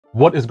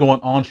What is going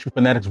on, shoe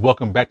fanatics?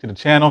 Welcome back to the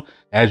channel.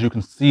 As you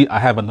can see, I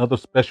have another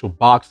special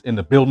box in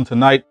the building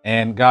tonight.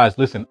 And guys,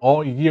 listen,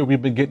 all year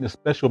we've been getting a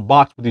special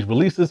box with these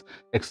releases,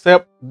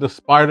 except the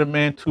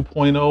Spider-Man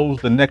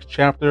 2.0's, the next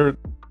chapter.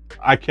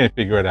 I can't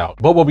figure it out.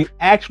 But what we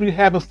actually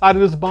have inside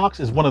of this box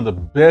is one of the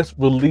best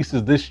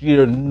releases this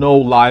year. No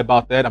lie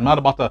about that. I'm not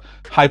about to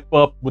hype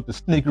up with the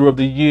sneaker of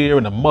the year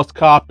and the must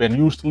cop and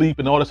you sleep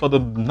and all this other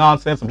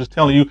nonsense. I'm just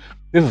telling you,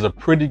 this is a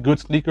pretty good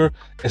sneaker,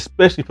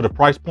 especially for the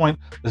price point.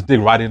 Let's dig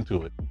right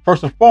into it.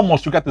 First and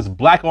foremost, you got this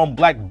black on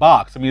black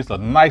box. I mean, it's a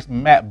nice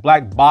matte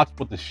black box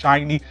with the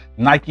shiny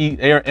Nike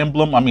Air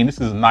emblem. I mean, this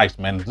is nice,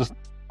 man.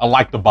 I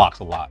like the box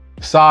a lot.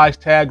 Size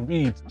tag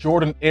reads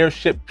Jordan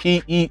Airship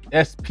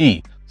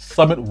PE-SP,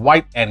 Summit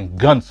White and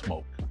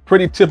Gunsmoke.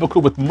 Pretty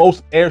typical with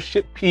most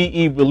Airship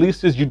PE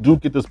releases. You do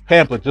get this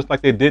pamphlet just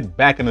like they did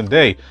back in the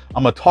day.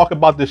 I'm gonna talk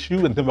about the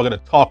shoe and then we're gonna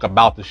talk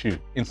about the shoe.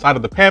 Inside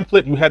of the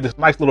pamphlet, you have this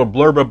nice little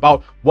blurb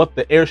about what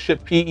the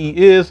Airship PE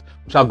is,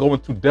 which I'll go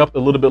into depth a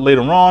little bit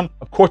later on.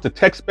 Of course, the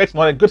tech specs and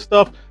all that good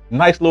stuff.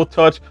 Nice little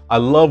touch. I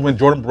love when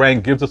Jordan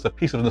Brand gives us a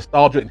piece of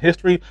nostalgia and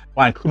history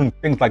by including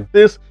things like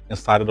this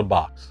inside of the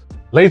box.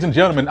 Ladies and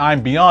gentlemen,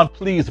 I'm beyond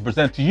pleased to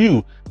present to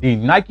you the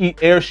Nike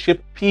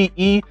Airship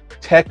PE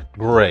Tech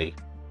Gray.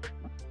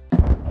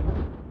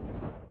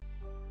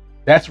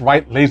 That's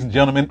right, ladies and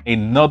gentlemen,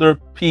 another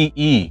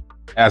PE,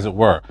 as it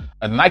were,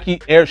 a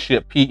Nike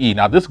Airship PE.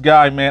 Now this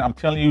guy, man, I'm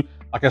telling you,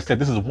 like I said,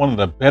 this is one of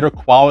the better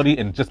quality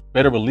and just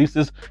better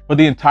releases for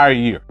the entire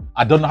year.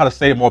 I don't know how to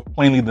say it more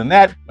plainly than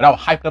that without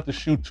hyping up the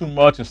shoe too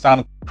much and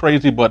sounding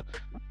crazy, but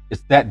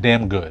it's that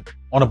damn good.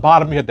 On the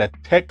bottom, you have that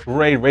tech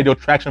gray radial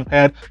traction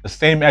pad, the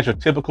same as your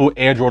typical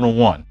Air Jordan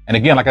 1. And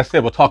again, like I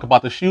said, we'll talk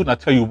about the shoe and I'll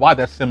tell you why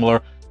that's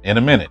similar in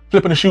a minute.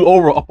 Flipping the shoe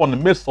over up on the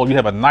midsole, you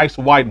have a nice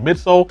white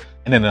midsole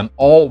and then an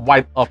all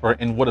white upper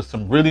in what is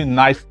some really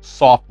nice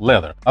soft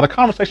leather. Now the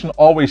conversation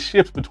always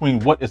shifts between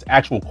what is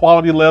actual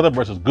quality leather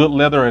versus good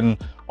leather, and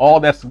all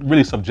that's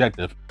really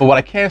subjective. But what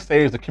I can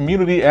say is the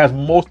community as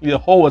mostly a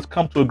whole has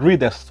come to agree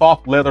that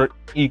soft leather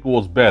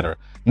equals better.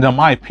 Now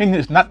my opinion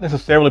is not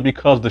necessarily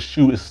because the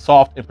shoe is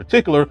soft in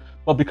particular,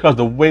 but because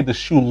the way the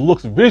shoe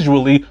looks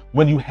visually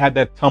when you have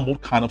that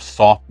tumbled kind of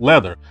soft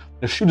leather.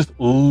 The shoe just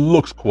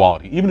looks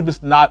quality, even if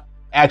it's not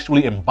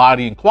actually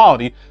embodying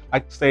quality,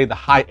 like say the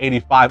high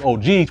 85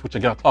 OGs, which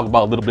I'm gonna talk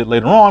about a little bit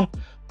later on.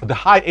 But the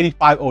high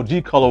 85 OG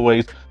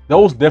colorways,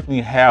 those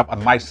definitely have a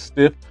nice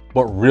stiff,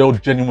 but real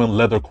genuine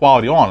leather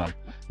quality on them.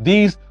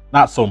 These,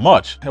 not so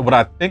much. And what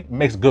I think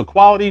makes good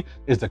quality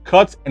is the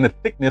cuts and the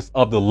thickness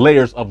of the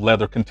layers of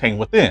leather contained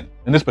within.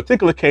 In this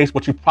particular case,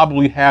 what you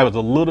probably have is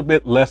a little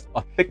bit less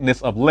a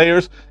thickness of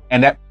layers,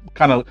 and that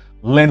kind of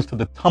lends to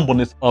the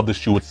tumbleness of the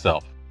shoe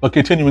itself. But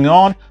continuing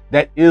on,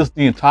 that is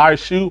the entire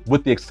shoe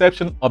with the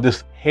exception of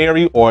this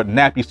hairy or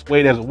nappy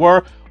suede, as it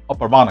were,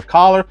 up around the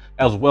collar,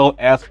 as well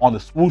as on the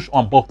swoosh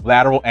on both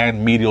lateral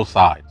and medial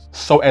sides.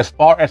 So as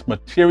far as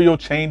material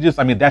changes,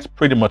 I mean, that's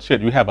pretty much it.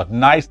 You have a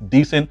nice,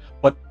 decent,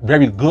 but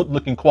very good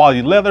looking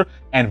quality leather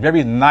and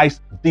very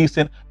nice,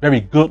 decent, very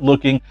good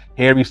looking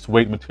hairy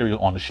suede material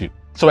on the shoe.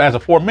 So as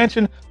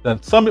aforementioned, the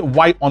Summit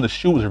White on the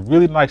shoe is a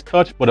really nice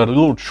touch, but a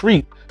little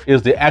treat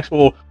is the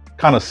actual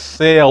kind of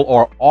sail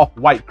or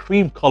off-white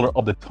cream color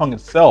of the tongue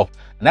itself.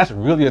 And that's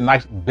really a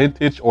nice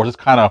vintage or just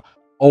kind of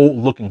old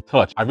looking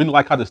touch. I really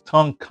like how this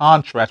tongue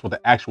contrasts with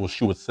the actual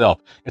shoe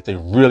itself. It's a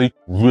really,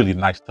 really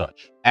nice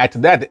touch. Add to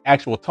that, the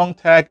actual tongue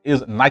tag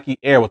is Nike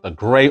Air with a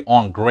gray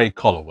on gray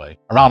colorway.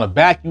 Around the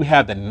back, you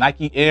have the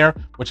Nike Air,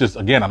 which is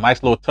again a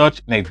nice little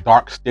touch in a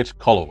dark stitch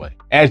colorway.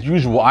 As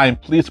usual, I am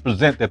pleased to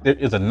present that there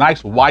is a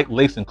nice white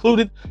lace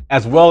included,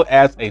 as well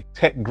as a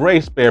tech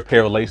gray spare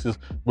pair of laces,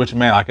 which,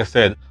 man, like I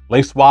said,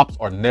 lace swaps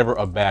are never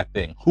a bad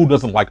thing. Who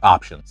doesn't like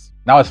options?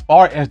 Now, as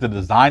far as the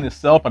design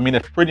itself, I mean,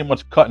 it's pretty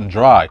much cut and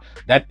dry.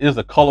 That is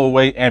the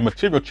colorway and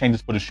material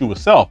changes for the shoe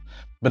itself.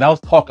 But now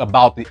let's talk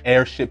about the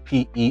Airship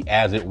PE,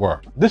 as it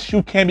were. This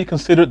shoe can be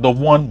considered the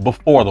one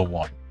before the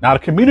one. Now, the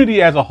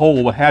community as a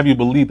whole will have you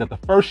believe that the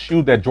first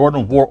shoe that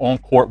Jordan wore on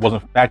court was in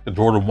fact the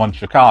Jordan 1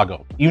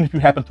 Chicago. Even if you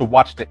happen to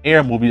watch the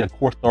Air movie, of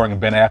course, starring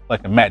Ben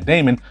Affleck and Matt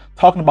Damon,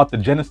 talking about the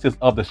genesis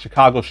of the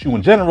Chicago shoe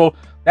in general,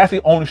 that's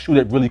the only shoe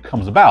that really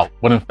comes about.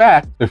 But in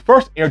fact, the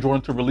first Air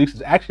Jordan 2 release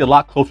is actually a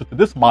lot closer to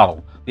this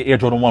model, the Air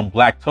Jordan 1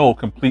 Black Toe,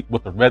 complete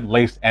with a red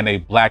lace and a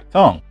black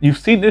tongue. You've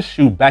seen this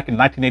shoe back in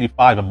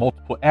 1985 in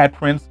multiple ad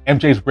prints.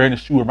 MJ's wearing the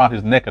shoe around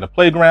his neck at a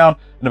playground.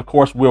 And of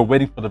course, we're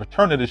waiting for the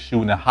return of this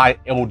shoe in the high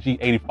LG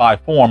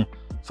 85 form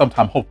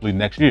sometime hopefully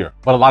next year.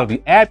 But a lot of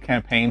the ad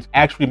campaigns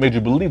actually made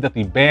you believe that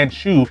the banned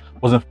shoe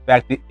was in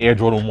fact the Air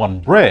Jordan 1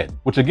 Bred,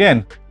 which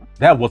again,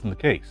 that wasn't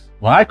the case.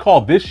 When I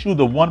call this shoe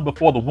the one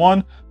before the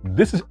one,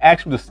 this is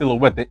actually the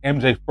silhouette that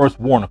MJ first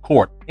wore on the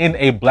court in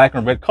a black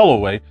and red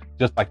colorway,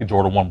 just like the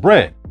Jordan 1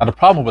 bread. Now the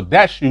problem with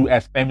that shoe,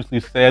 as famously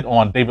said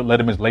on David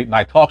Letterman's late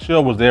night talk show,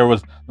 was there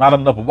was not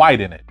enough white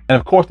in it. And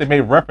of course they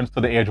made reference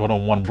to the Air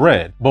Jordan 1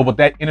 bread. But what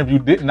that interview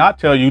did not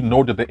tell you,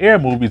 nor did the Air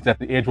movies, that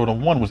the Air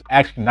Jordan 1 was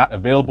actually not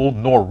available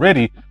nor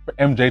ready for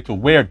MJ to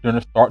wear during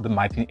the start of the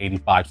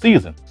 1985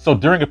 season. So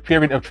during a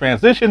period of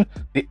transition,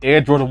 the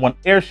Air Jordan 1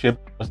 Airship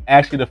was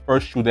actually the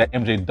first shoe that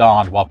MJ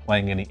donned while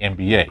playing in the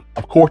NBA.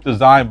 Of course,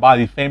 designed by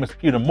the famous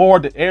Peter Moore,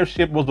 the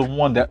Airship was the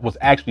one that was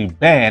actually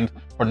banned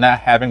for not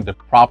having the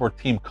proper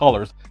team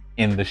colors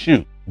in the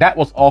shoe. That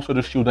was also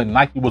the shoe that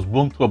Nike was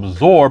willing to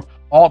absorb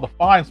all the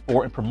fines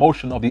for in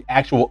promotion of the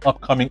actual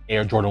upcoming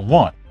Air Jordan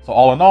 1. So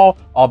all in all,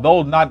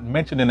 although not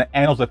mentioned in the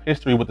annals of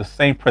history with the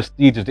same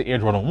prestige as the Air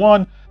Jordan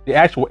 1, the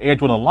actual Air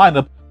Jordan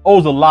lineup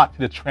owes a lot to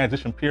the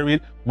transition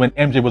period when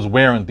MJ was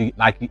wearing the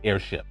Nike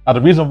Airship. Now,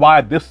 the reason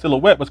why this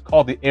silhouette was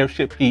called the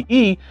Airship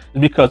PE is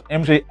because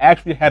MJ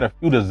actually had a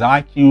few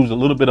design cues, a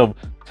little bit of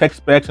tech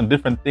specs and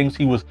different things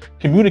he was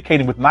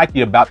communicating with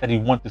Nike about that he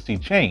wanted to see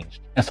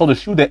changed. And so the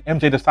shoe that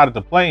MJ decided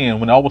to play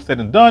in when all was said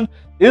and done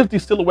is the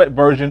silhouette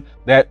version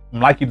that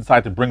Nike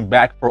decided to bring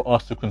back for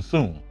us to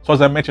consume. So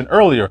as I mentioned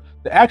earlier,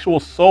 the actual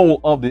sole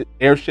of the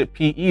Airship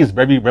PE is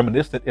very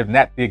reminiscent, if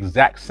not the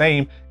exact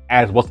same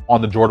as what's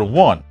on the Jordan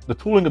 1. The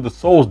tooling of the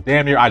sole is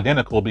damn near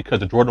identical because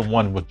the Jordan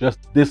 1 was just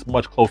this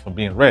much close from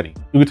being ready.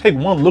 You can take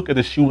one look at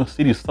the shoe and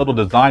see these subtle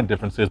design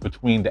differences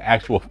between the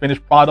actual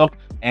finished product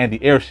and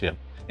the Airship,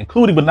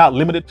 including but not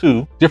limited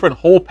to different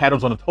hole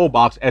patterns on the toe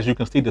box, as you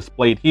can see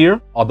displayed here.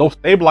 Although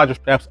stabilizer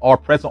straps are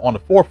present on the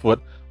forefoot,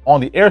 on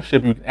the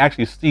Airship you can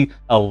actually see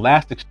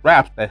elastic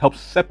straps that help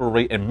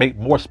separate and make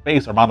more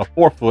space around the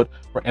forefoot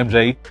for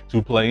MJ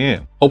to play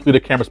in. Hopefully the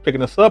camera's picking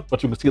this up,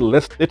 but you can see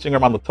less stitching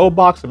around the toe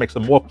box to make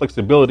some more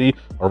flexibility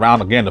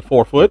around, again, the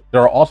forefoot.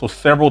 There are also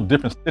several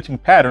different stitching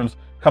patterns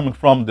coming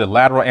from the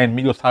lateral and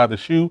medial side of the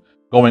shoe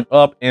going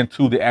up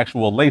into the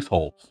actual lace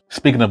holes.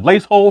 Speaking of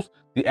lace holes,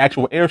 the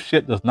actual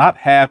Airship does not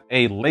have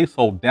a lace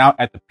hole down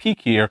at the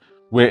peak here,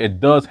 where it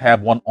does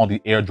have one on the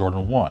Air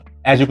Jordan 1.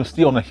 As you can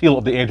see on the heel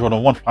of the Air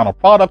Jordan 1 final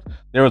product,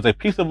 there is a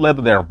piece of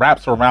leather that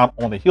wraps around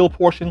on the heel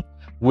portion,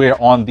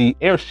 where on the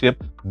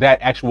Airship, that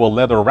actual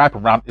leather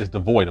wraparound is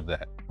devoid of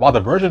that. While the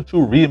version 2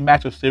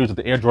 remastered series of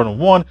the Air Jordan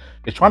 1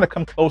 is trying to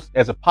come close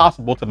as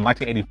possible to the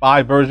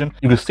 1985 version,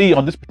 you can see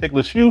on this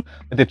particular shoe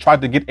that they tried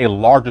to get a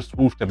larger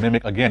swoosh to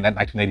mimic, again, that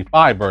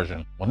 1985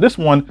 version. On this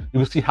one, you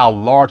can see how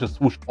large the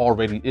swoosh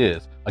already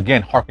is,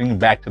 again, harkening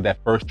back to that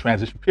first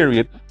transition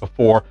period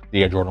before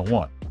the Air Jordan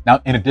 1. Now,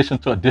 in addition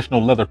to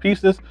additional leather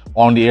pieces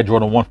on the Air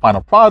Jordan 1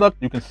 final product,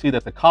 you can see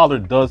that the collar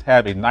does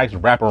have a nice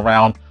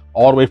wraparound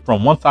all the way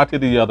from one side to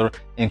the other,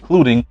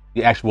 including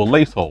the actual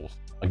lace holes.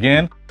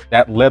 Again,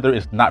 that leather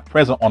is not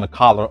present on the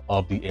collar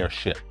of the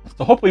Airship.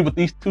 So hopefully with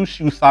these two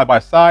shoes side by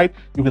side,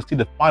 you can see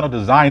the final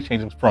design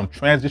changes from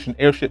transition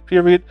Airship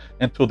period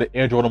until the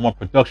Air Jordan 1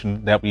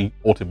 production that we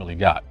ultimately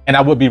got. And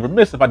I would be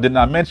remiss if I did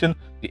not mention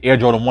the Air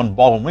Jordan 1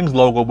 ball and wings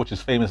logo, which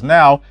is famous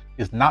now,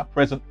 is not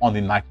present on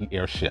the Nike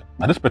Airship.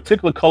 Now this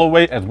particular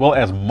colorway, as well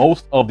as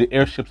most of the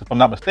Airships, if I'm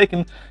not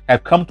mistaken,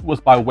 have come to us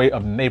by way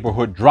of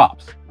neighborhood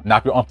drops. Now,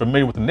 if you're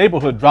unfamiliar with the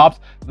neighborhood drops,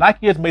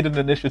 Nike has made an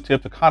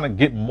initiative to kind of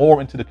get more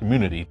into the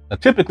community. Now,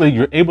 typically,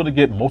 you're able to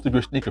get most of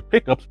your sneaker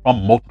pickups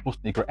from multiple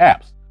sneaker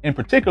apps. In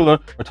particular,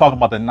 we're talking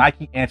about the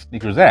Nike and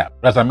Sneakers app.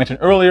 But as I mentioned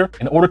earlier,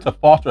 in order to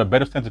foster a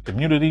better sense of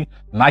community,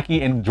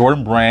 Nike and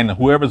Jordan Brand, and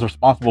whoever is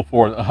responsible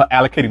for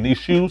allocating these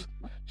shoes,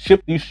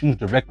 ship these shoes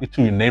directly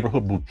to your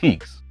neighborhood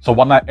boutiques. So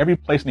while not every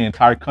place in the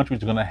entire country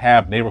is going to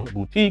have neighborhood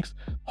boutiques,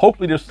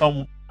 hopefully there's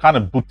some kind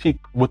of boutique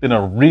within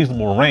a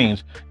reasonable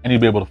range and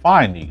you'll be able to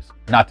find these.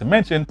 Not to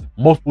mention,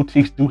 most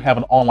boutiques do have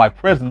an online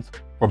presence,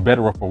 for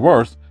better or for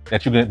worse,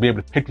 that you're going to be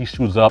able to pick these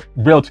shoes up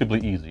relatively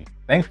easy.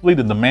 Thankfully,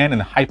 the demand and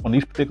the hype on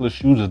these particular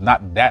shoes is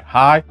not that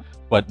high,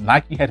 but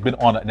Nike has been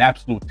on an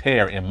absolute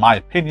tear, in my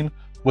opinion,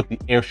 with the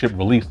Airship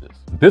releases.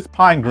 This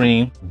pine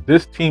green,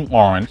 this team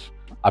orange,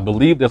 I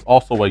believe there's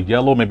also a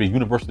yellow, maybe a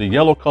university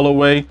yellow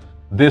colorway,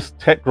 this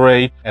tech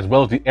gray, as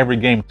well as the Every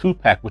Game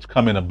 2-pack, which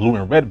come in a blue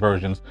and red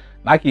versions.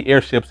 Nike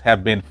Airships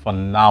have been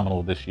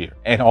phenomenal this year.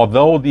 And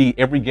although the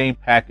Every Game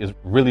pack is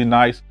really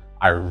nice,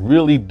 I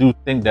really do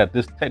think that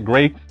this tech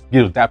gray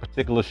gives that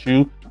particular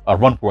shoe a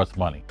run for its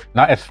money.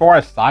 Now, as far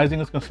as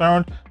sizing is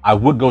concerned, I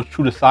would go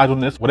true to size on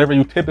this. Whatever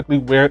you typically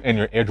wear in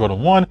your Air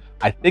Jordan 1,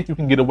 I think you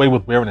can get away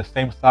with wearing the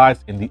same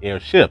size in the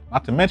Airship.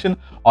 Not to mention,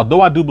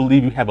 although I do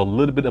believe you have a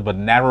little bit of a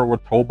narrower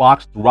toe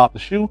box throughout the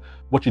shoe,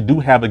 what you do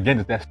have, again,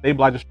 is that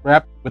stabilizer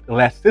strap with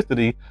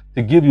elasticity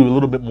to give you a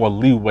little bit more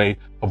leeway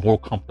for more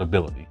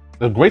comfortability.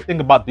 The great thing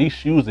about these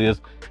shoes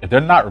is if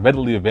they're not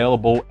readily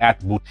available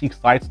at boutique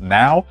sites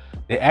now,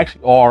 they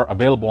actually are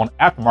available on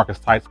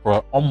aftermarket sites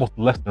for almost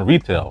less than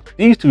retail.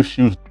 These two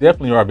shoes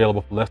definitely are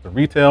available for less than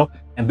retail,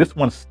 and this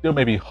one still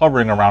may be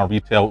hovering around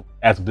retail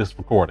as of this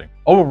recording.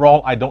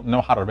 Overall, I don't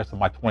know how the rest of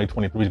my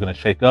 2023 is going to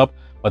shake up,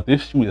 but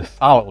this shoe is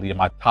solidly in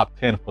my top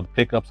 10 for the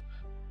pickups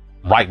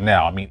right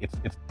now. I mean,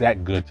 it's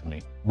that good to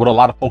me. What a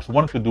lot of folks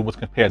wanted to do was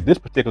compare this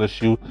particular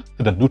shoe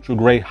to the neutral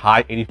gray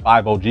high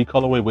 85 OG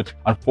colorway, which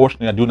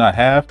unfortunately I do not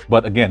have.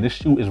 But again, this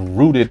shoe is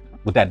rooted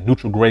with that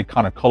neutral gray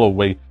kind of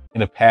colorway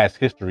in the past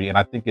history, and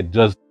I think it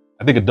does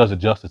it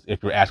justice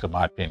if you're asking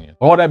my opinion.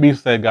 All that being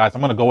said, guys,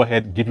 I'm gonna go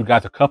ahead and give you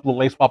guys a couple of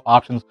lace swap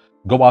options.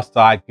 Go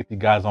outside, get you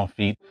guys on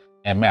feet.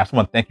 And man, I just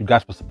want to thank you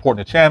guys for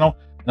supporting the channel.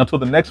 And until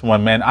the next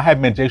one, man, I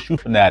have been Jay Shoe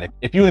Fanatic.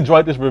 If you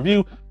enjoyed this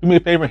review, do me a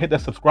favor and hit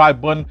that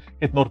subscribe button,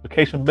 hit the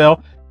notification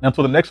bell. And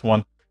until the next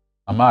one,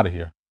 I'm out of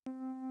here.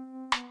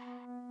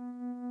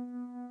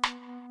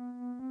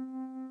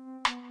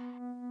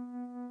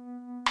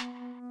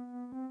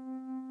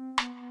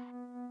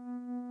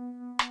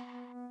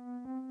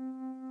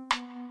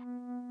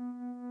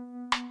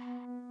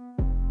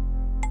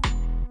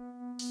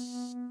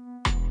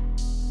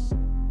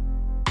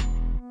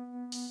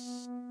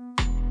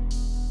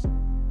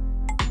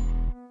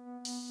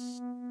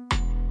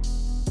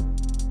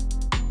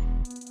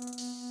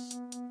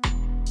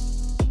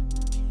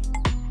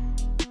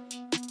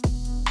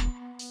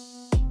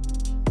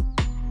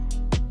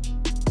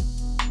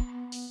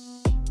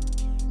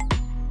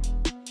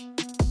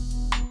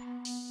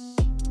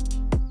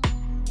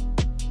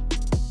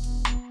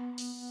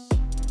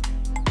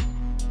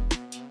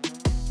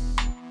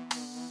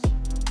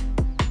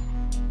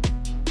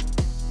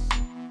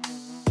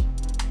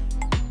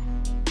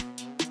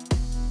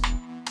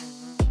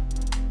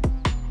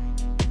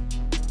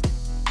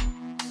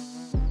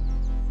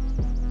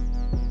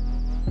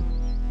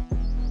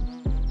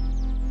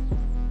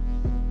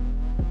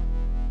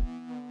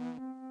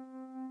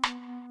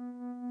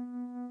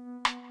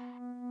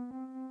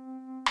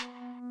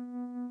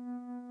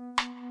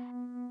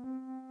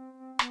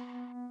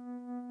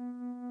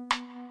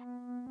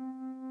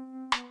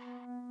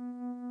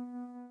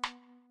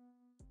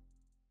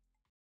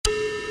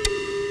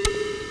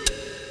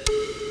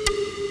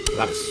 A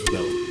lot of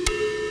snow.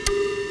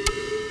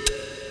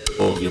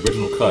 Oh, the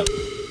original cut.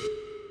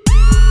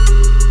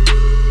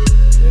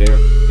 There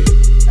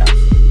it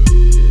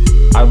absolutely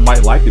is. I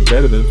might like it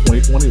better than the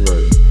 2020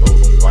 version. Oh.